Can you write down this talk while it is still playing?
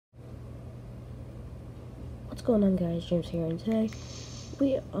What's going on, guys? James here, and today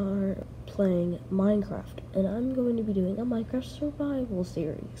we are playing Minecraft, and I'm going to be doing a Minecraft survival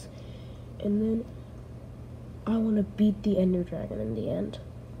series, and then I want to beat the Ender Dragon in the end.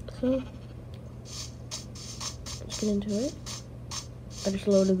 So let's get into it. I just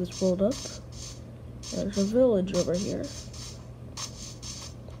loaded this world up. There's a village over here.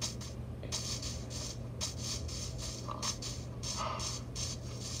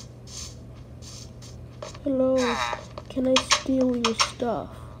 Hello, can I steal your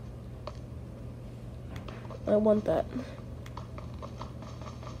stuff? I want that.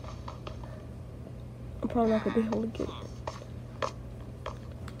 I'm probably not gonna be able to get it.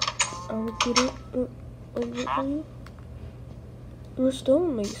 I will get it over for you. You're a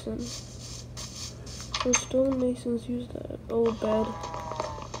stonemason. So stonemasons use that. Oh, bed.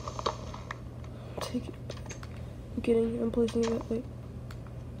 Take it. I'm getting it. I'm placing it that way.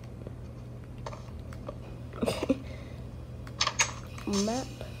 Okay. Map.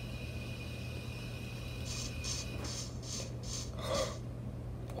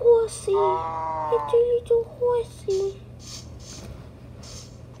 Horsey. It's a little horsey.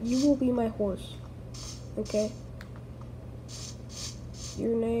 You will be my horse. Okay?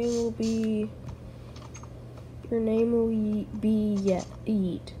 Your name will be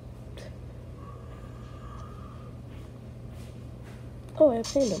Eat. Oh, I have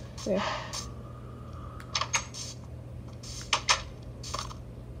tamed him. There.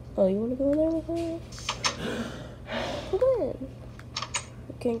 Oh, you wanna go in there with me? Come in.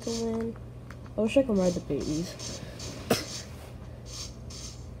 I can't go in. I wish I could ride the babies.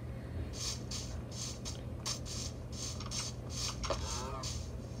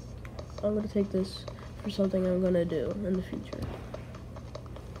 I'm gonna take this for something I'm gonna do in the future.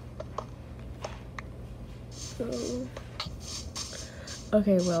 So,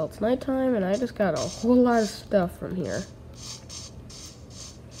 okay, well, it's nighttime and I just got a whole lot of stuff from here.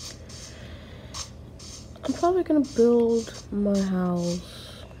 I'm probably gonna build my house.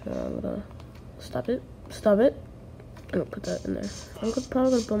 I'm gonna stop it. I'm gonna put that in there.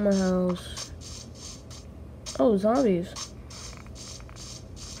 Probably gonna build my house. Oh, zombies.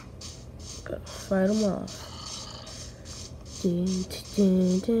 Gotta fight them off. Okay.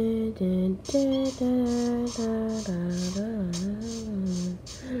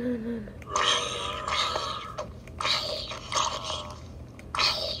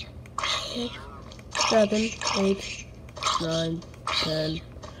 7, 8, 9, 10.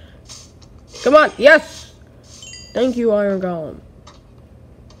 Come on, yes! Thank you, Iron Golem.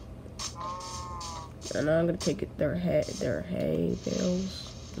 And now I'm gonna take it their hay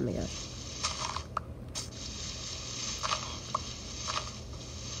bales. Oh my gosh.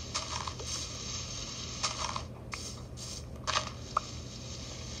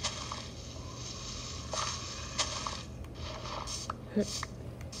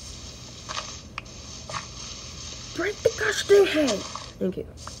 Break the goddamn hay! Thank you.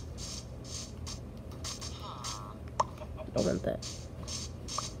 I don't want that.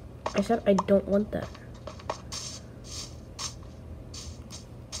 I said I don't want that.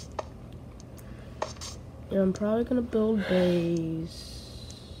 And I'm probably gonna build base.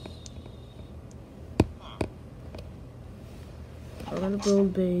 I'm gonna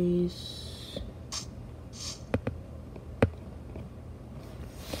build base.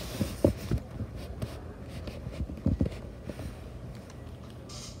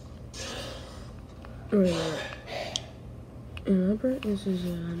 Wait. Remember, this is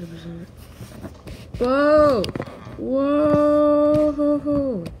 100%. Whoa! Whoa!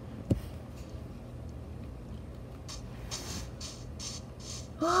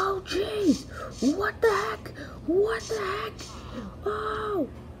 Oh, jeez! What the heck? What the heck? Oh!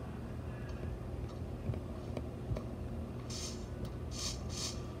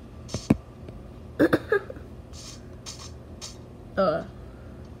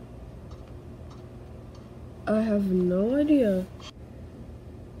 I have no idea.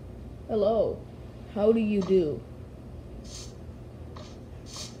 Hello. How do you do?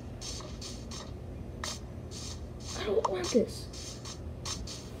 I don't want this.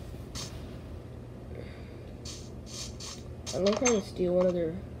 I'm gonna try to steal one of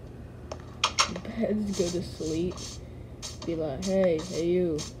their beds, go to sleep. Be like, hey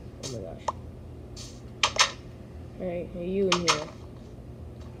you. Oh my gosh. Hey you in here.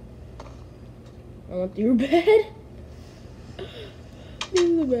 I want your bed. This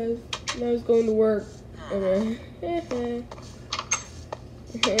is the best. Now it's going to work. Okay.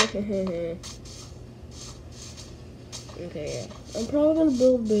 Okay, yeah. I'm probably gonna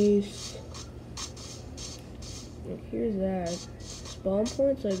build base. Like, here's that. Spawn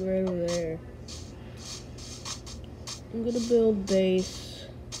point's like right over there. I'm gonna build base.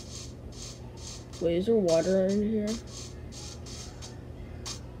 Wait, is there water in here?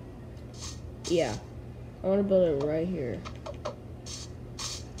 Yeah. I want to build it right here.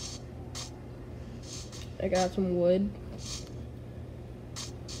 I got some wood.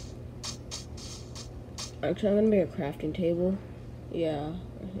 Actually, I'm gonna make a crafting table. Yeah,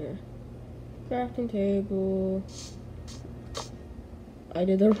 right here. Crafting table. I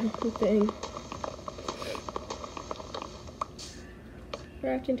did the wrong thing.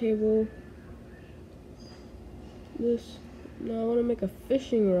 Crafting table. This. Now I want to make a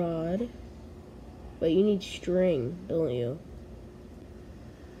fishing rod. But you need string, don't you?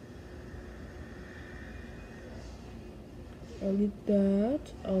 I'll get that.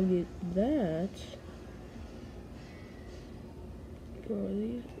 I'll get that. Go over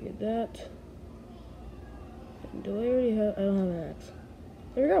these. Get that. Do I already have? I don't have an axe.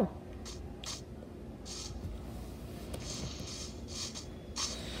 There we go.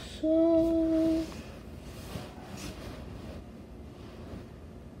 So.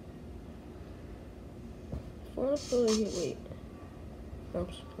 I want to put it here. Wait.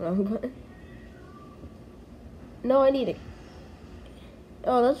 Oops. Wrong button. No, I need it.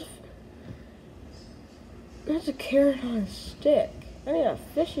 Oh, that's a carrot on a stick. I need a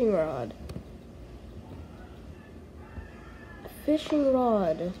fishing rod. A fishing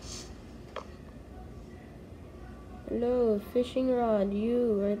rod. Hello, fishing rod.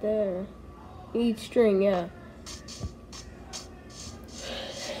 You right there. You need string, yeah.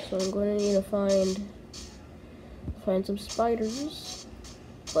 So I'm going to need to find some spiders,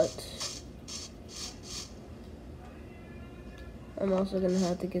 but I'm also gonna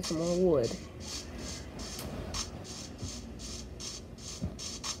have to get some more wood.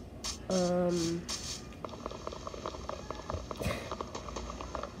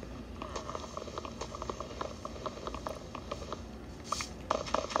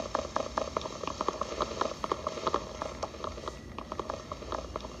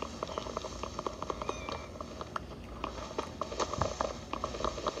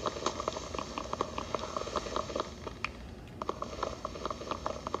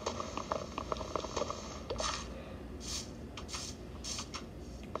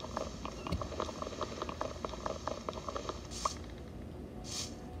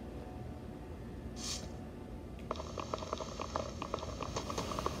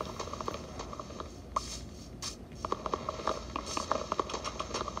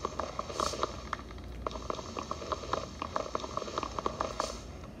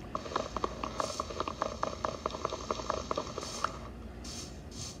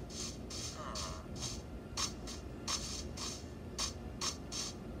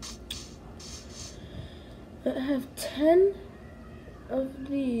 I have 10 of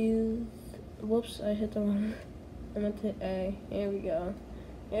these. Whoops, I hit the wrong. I meant to hit A. Here we go.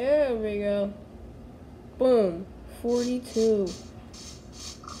 There we go. Boom. 42.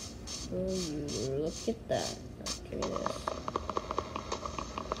 Oh, look at that. Give me this.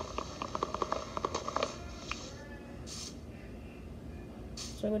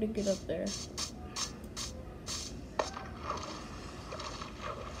 So I'm gonna get up there.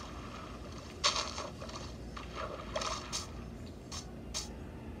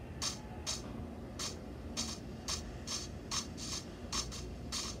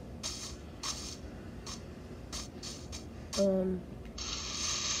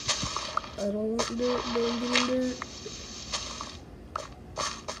 I don't want dirt, don't get in dirt.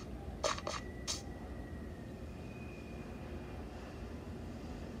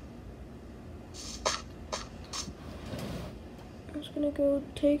 I'm just gonna go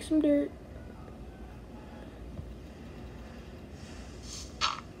take some dirt.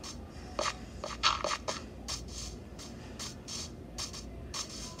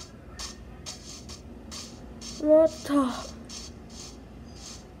 What the?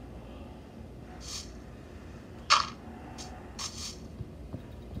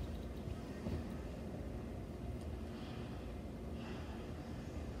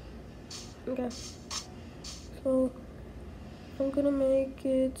 Okay, so I'm gonna make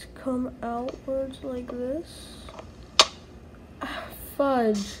it come outwards like this. Ah,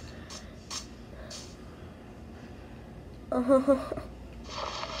 fudge. Come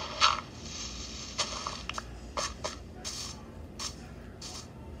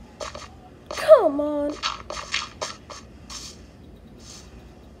on.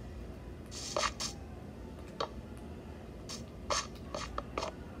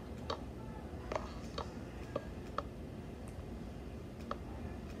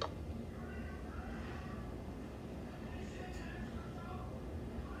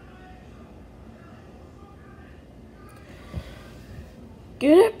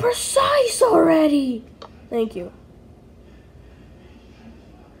 Get it precise already! Thank you.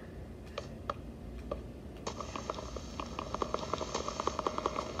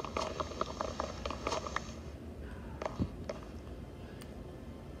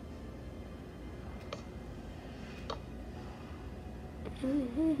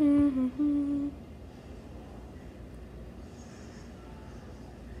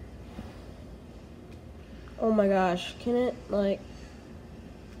 Oh my gosh, can it, like,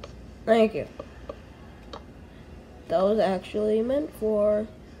 thank you. That was actually meant for.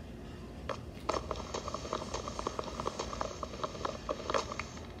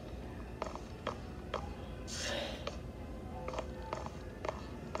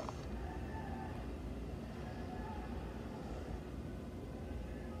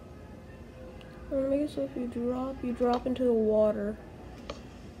 Make it so if you drop into the water.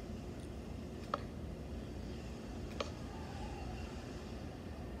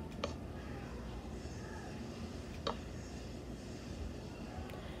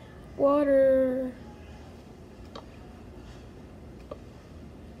 Water.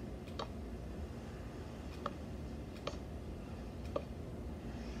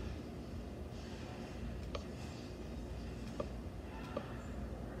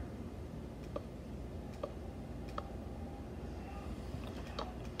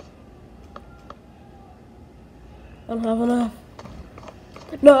 I don't have enough.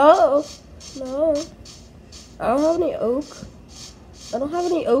 No! No. I don't have any oak. I don't have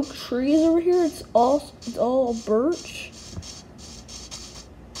any oak trees over here. It's all birch.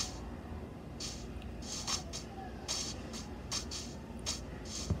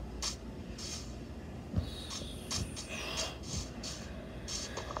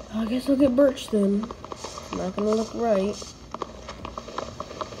 I guess I'll get birch then. Not gonna look right.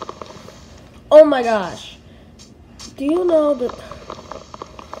 Oh my gosh. Do you know that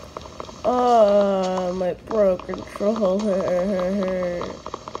my Pro Controller?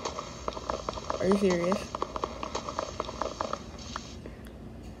 Are you serious?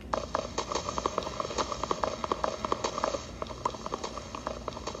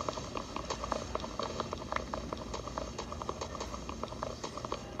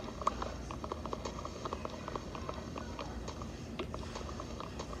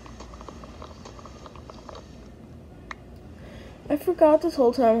 I forgot this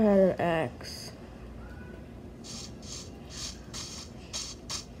whole time I had an axe.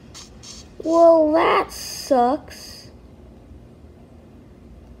 Well, that sucks.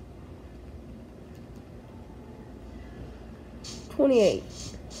 $28.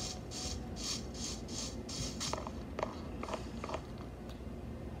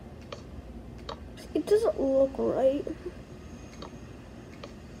 It doesn't look right.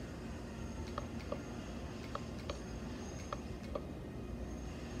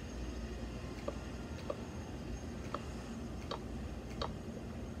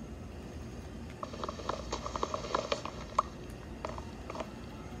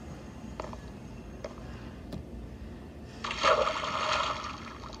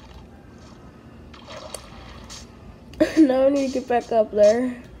 Now I need to get back up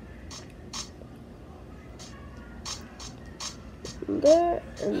there. There,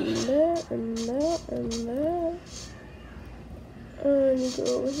 and there, and there, and there. I need to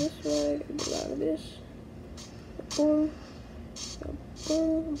go over this way, get out of this. Boom.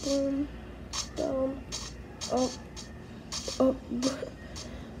 Boom, boom. Down. Up. Up.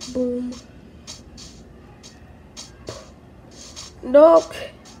 Boom. Nope.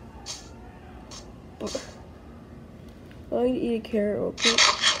 I need to eat a carrot real quick.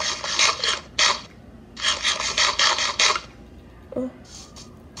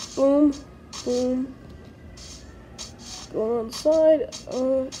 Boom, boom. Go on the side.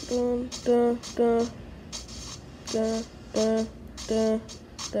 Dun, dun, dun, dun, dun, dun,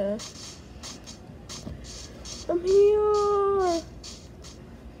 dun. I'm here.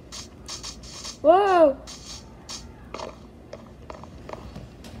 Wow.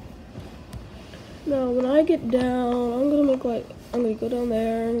 Now, when I get down, I'm gonna go down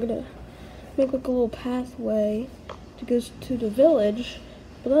there. I'm gonna make like a little pathway to go to the village.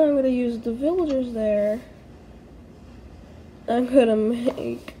 But then I'm gonna use the villagers there. I'm gonna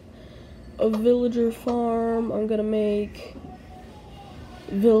make a villager farm. I'm gonna make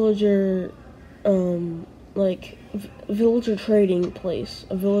villager, like villager trading place.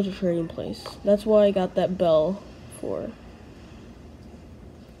 A villager trading place. That's why I got that bell for.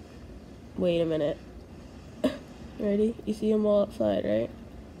 Wait a minute. Ready? You see them all outside, right?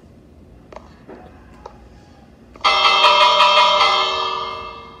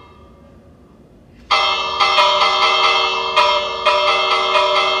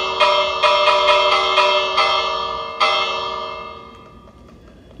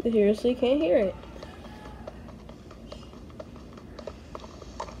 seriously can't hear it.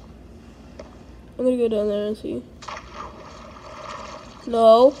 I'm gonna go down there and see.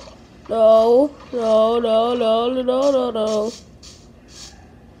 No. No. No, no, no, no, no, no.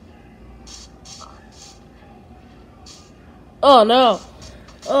 Oh no.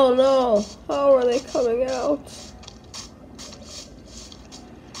 Oh no. How are they coming out?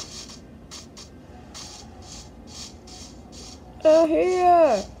 They're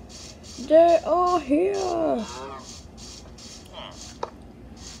here. They are here.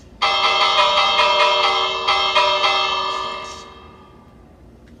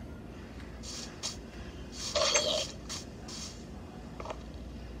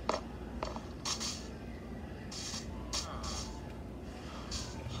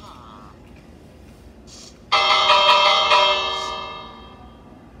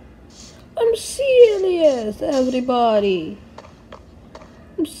 I'm serious, everybody.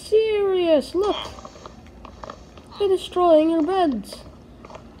 I'm serious. Look. They're destroying your beds.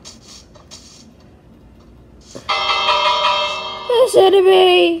 Listen to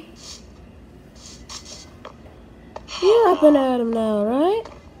me. You're up and at 'em now, right?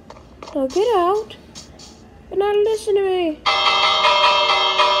 Now get out. And now listen to me.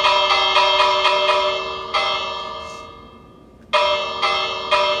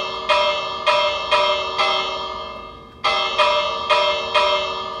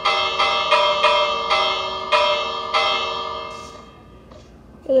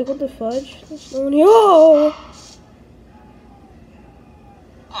 You're like, what the fudge? There's no one here. Oh!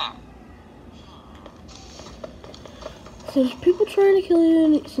 There's people trying to kill you,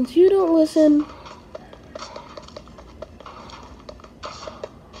 and since you don't listen.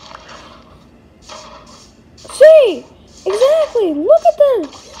 See! Exactly! Look at them!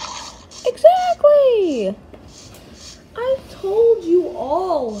 Exactly! I told you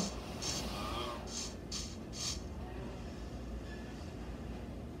all!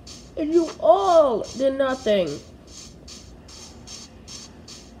 And you all did nothing.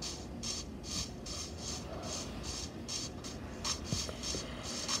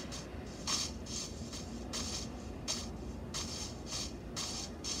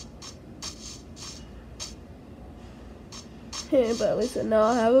 But at least I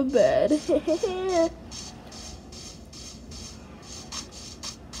now have a bed.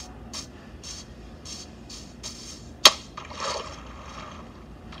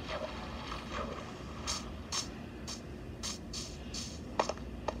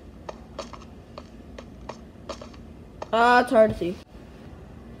 Ah, it's hard to see.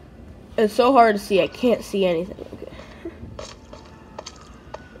 It's so hard to see, I can't see anything. Okay.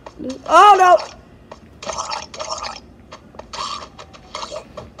 Oh no!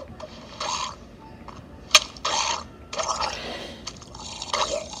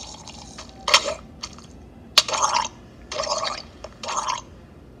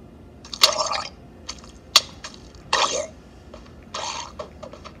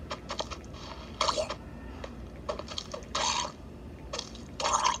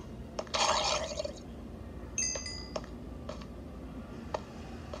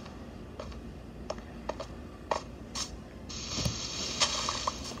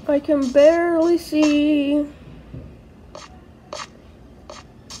 I can barely see.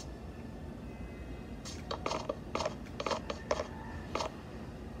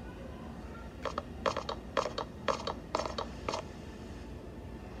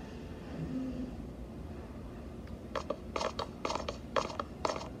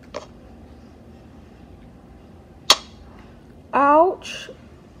 Ouch.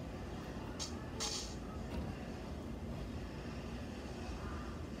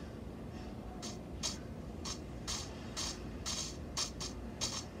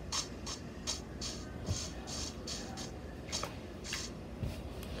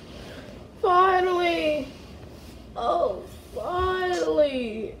 Finally! Oh,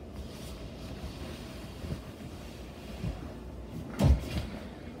 finally!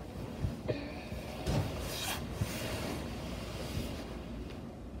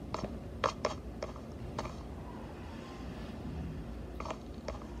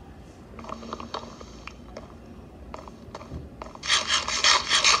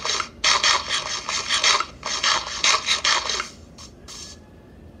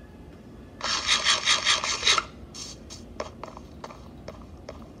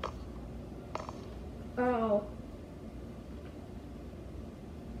 Ow.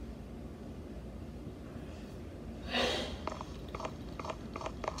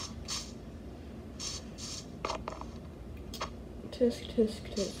 Tisk, tisk,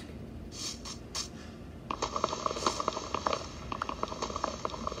 tisk.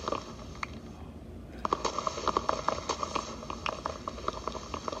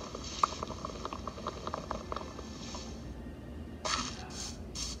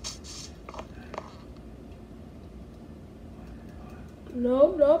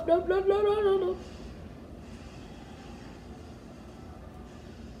 No, no, no, no, no, no, no, no.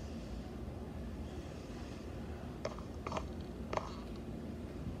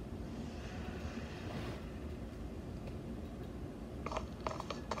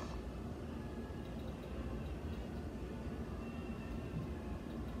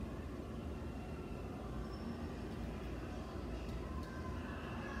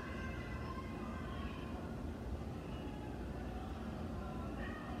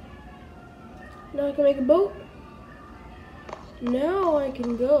 Now I can make a boat. Now I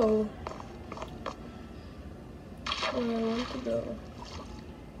can go where I want to go.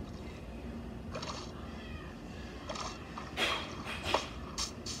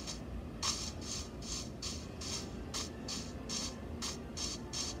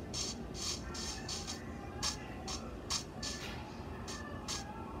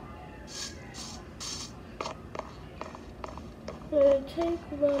 Take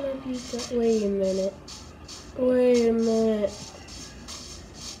one of you guys. Wait a minute. Wait a minute.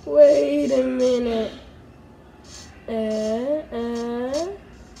 Wait a minute. Hey.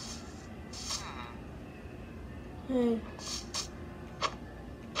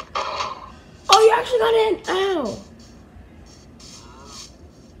 Oh, you actually got in! Ow!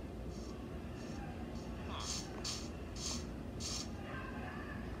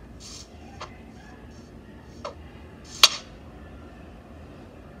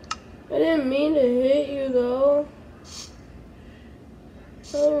 I didn't mean to hit you though.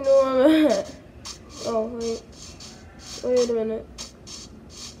 I don't even know where I'm at. Oh, wait. Wait a minute.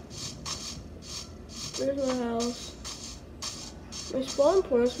 There's my house. My spawn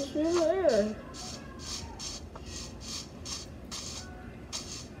point is supposed to be over there.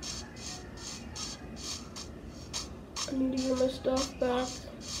 I need to get my stuff back.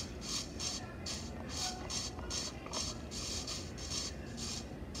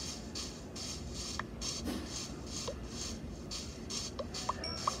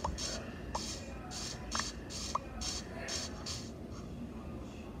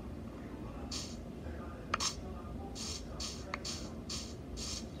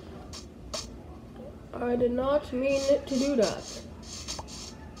 I did not mean it to do that.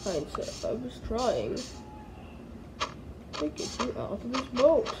 I was trying to get you out of this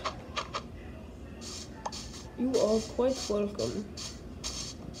boat. You are quite welcome.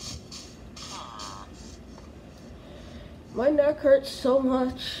 My neck hurts so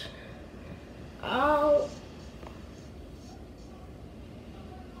much. Ow.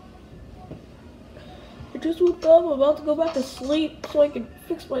 I just woke up. I'm about to go back to sleep so I can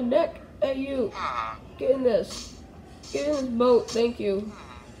fix my neck. Hey, you. Get in this. Get in this boat. Thank you.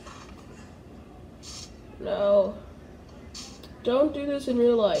 No. Don't do this in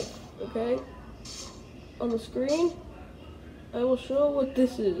real life, okay? On the screen, I will show what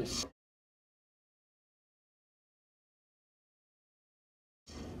this is.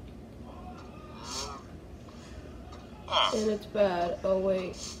 And it's bad. Oh,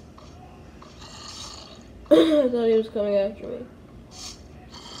 wait. I thought he was coming after me.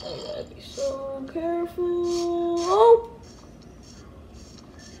 I gotta be so careful. Oh!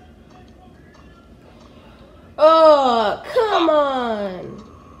 Oh, come on!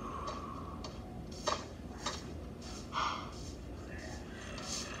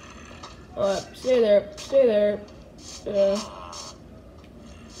 Stay there. Stay there.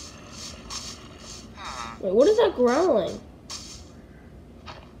 Wait, what is that growling?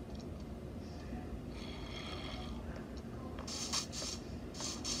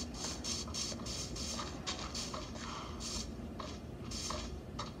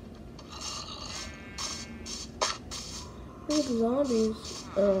 Zombies.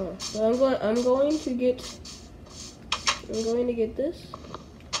 So I'm going to get this.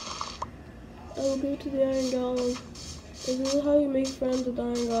 I will go to the Iron Golem. This is how you make friends with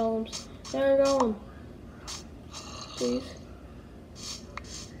Iron Golems. Iron Golem. Please.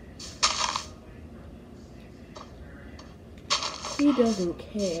 He doesn't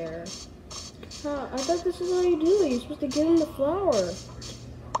care. I thought this is how you do it. You're supposed to get in the flower.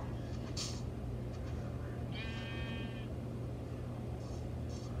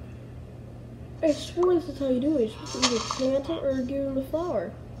 I swear this is how you do it. You're supposed to either plant it or give him the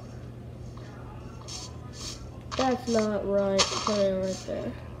flower. That's not right. Put it right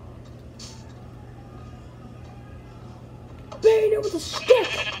there. Bang it with a stick!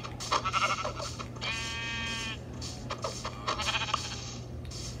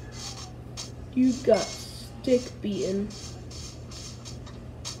 You got stick beaten.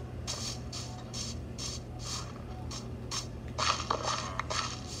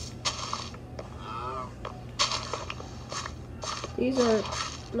 These are,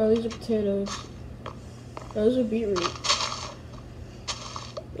 no, these are potatoes. No, those are beetroot.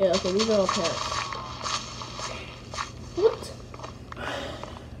 Yeah, okay, these are all carrots. What?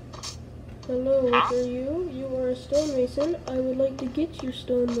 Hello, what are you? You are a stonemason. I would like to get your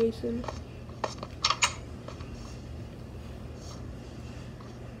stonemason.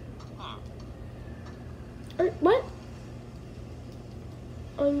 What?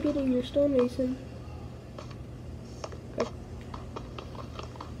 I'm getting your stonemason. Okay.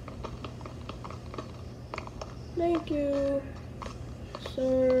 Thank you,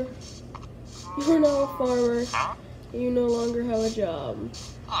 sir. You are now a farmer. You no longer have a job.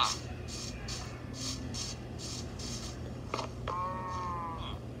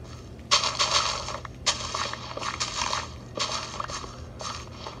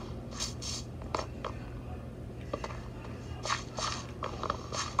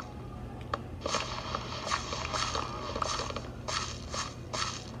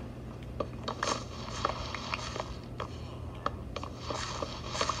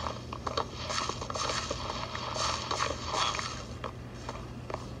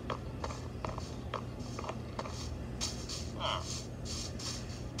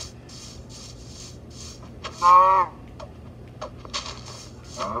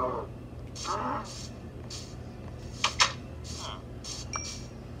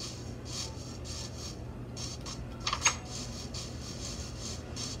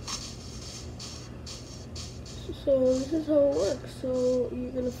 So this is how it works. So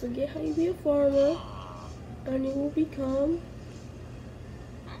you're gonna forget how you be a farmer, and you will become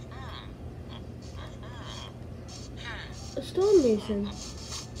a stonemason.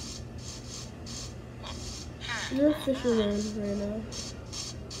 You're a fisherman right now.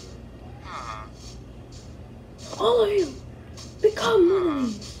 All of you, become one of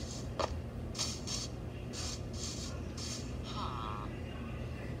these.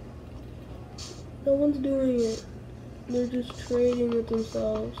 No one's doing it. They're just trading with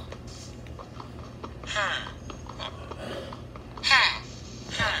themselves.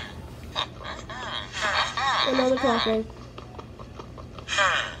 Another talking.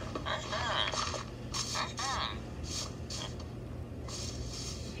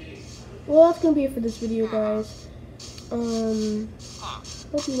 Well, that's gonna be it for this video, guys.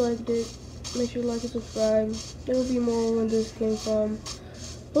 Hope you liked it. Make sure to like and subscribe. There will be more where this came from.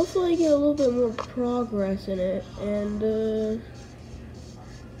 Hopefully I get a little bit more progress in it. And,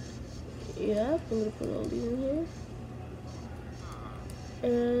 yeah, I'm gonna put all these in here.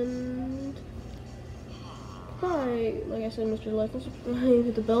 And, bye. Like I said, Mr. Like and subscribe.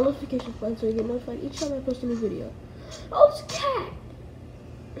 Hit the bell notification button so you get notified each time I post a new video. Oh, it's a cat!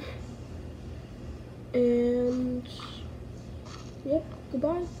 And, yep,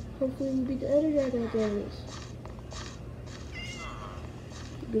 goodbye. Hopefully we beat the Ender Dragon at the end of this.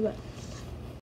 Goodbye.